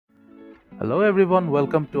Hello everyone,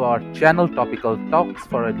 welcome to our channel Topical Talks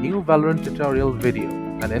for a new Valorant tutorial video.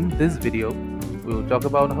 And in this video, we will talk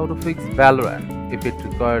about how to fix Valorant if it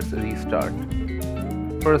requires a restart.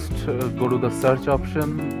 First, go to the search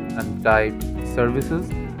option and type services.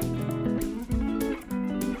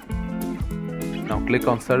 Now click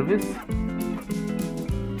on service.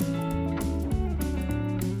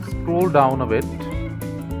 Scroll down a bit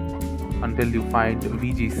until you find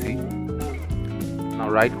VGC. Now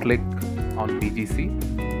right click on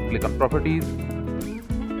VGC, click on properties,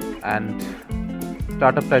 and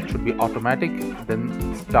startup type should be automatic,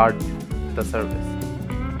 then start the service.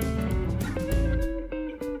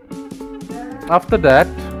 After that,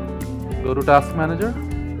 go to task manager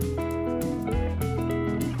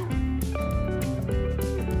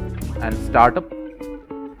and startup,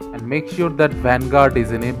 and make sure that Vanguard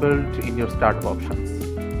is enabled in your startup options.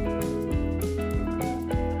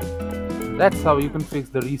 That's how you can fix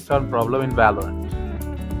the restart problem in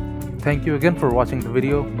Valorant. Thank you again for watching the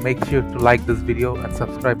video. Make sure to like this video and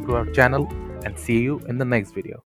subscribe to our channel, and see you in the next video.